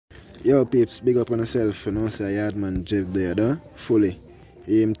Yo peeps, big up on yourself, you know, say Yardman Jeff there, though, fully.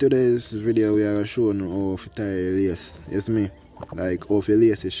 Today's video we are showing how to tie a lace, yes me? Like how to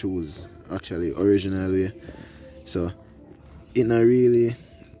lace the shoes, actually, originally. So, it not really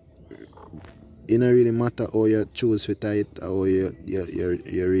matter how you choose to tie it or you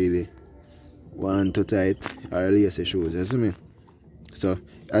really want to tie it or lace the shoes, yes me? So,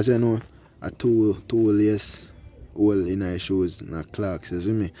 as you know, a two lace hole in our shoes, not clocks, you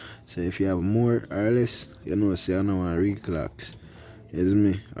see me? So if you have more or less, you know, say I don't want real clocks, you see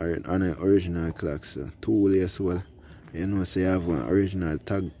me? Or on an original clocks, so two lace hole, you know, say I have one original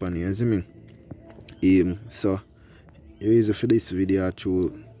tag pan, you see me? So the reason for this video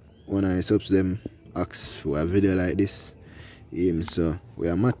actually when I subs them ask for a video like this, so we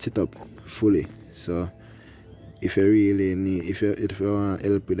are match it up fully. So if you really need, if you want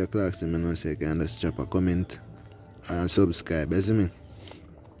help with the clocks, then I know say you can just drop a comment and subscribe, you see me?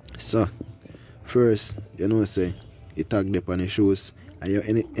 So first, you know, say you tag them on the shoes, and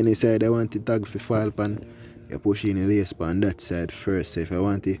you any side you want the tag for fall pan, you push in the lace pan that side first. So if you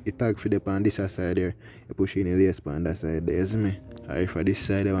want the tag for the pan this side there, you push in the lace pan that side there, you see me? Or if for this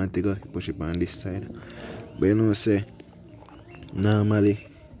side you want to go, you push it on this side. But you know, say normally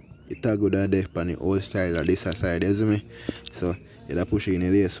the tag would have there on the old side or this side, you see me? So you push in the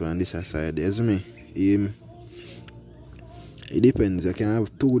lace pan this side, you see me? It depends. You can have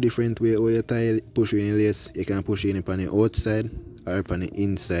two different ways where you tie push in the lace. You can push in it on the outside or on the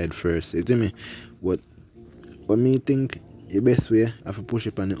inside first. You see me? But what me think the best way is to push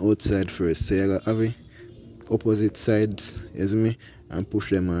it on the outside first. So you have the opposite sides, you see me? And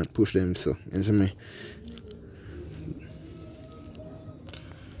push them so. You see me?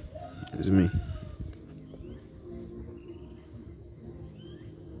 You see me?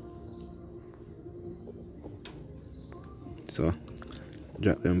 So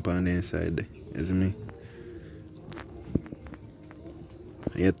drop them on the inside there, you see me?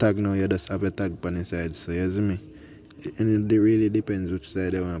 Your tag now, you just have a tag on the side, so you see me? And it really depends which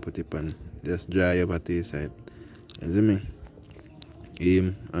side you want to put it on. Just dry up at the side, you see me?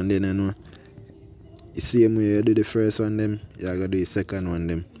 And then you know, the same way you do the first one them, you gotta do the second one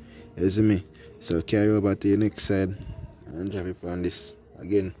them, you see me? So carry over to the next side and drop it on this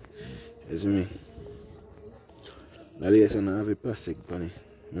again, you see me? The lace don't have a plastic on it.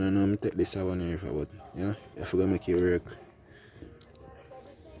 I don't know, I take this one here, but you know, you have to make it work.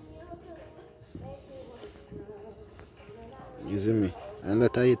 You see me? And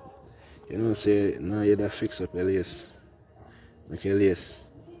that it, you know, say now you have to fix up your lace. Make your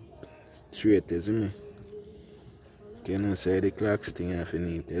lace straight, you see me? You know, say the clocks thing you have to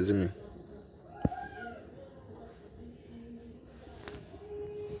need, you see me?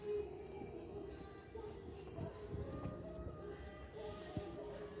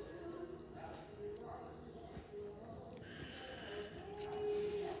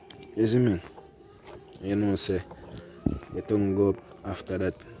 You see me? You know, say your tongue go up after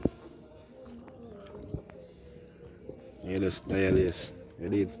that. You just tie your lace. You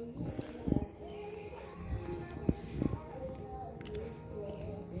did.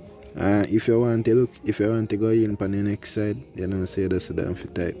 If you want to go in on the next side, you know, say just that if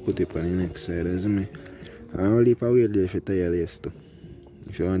you put it on the next side, you see me? And only if you there if you tie your lace too.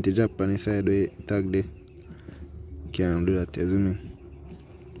 If you want to drop on the side where you tag there, you can do that, you see me?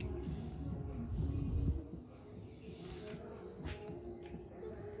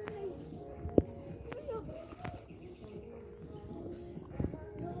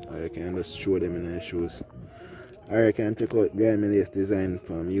 Or you can just show them in their shoes. Or you can check out Grimy Lace Design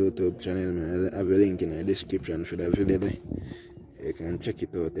from YouTube channel. I have a link in the description for the video there. You can check it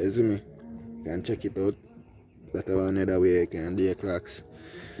out, you see me? You can check it out. That's another way you can do your clocks.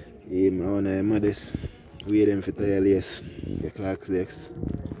 I want to modest way them for your lace, your clocks legs.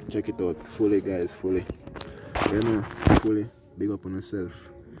 Check it out fully, guys, fully. You know, fully. Big up on yourself.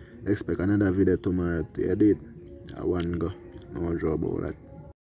 Expect another video tomorrow. You did. I want to go. No more job about that.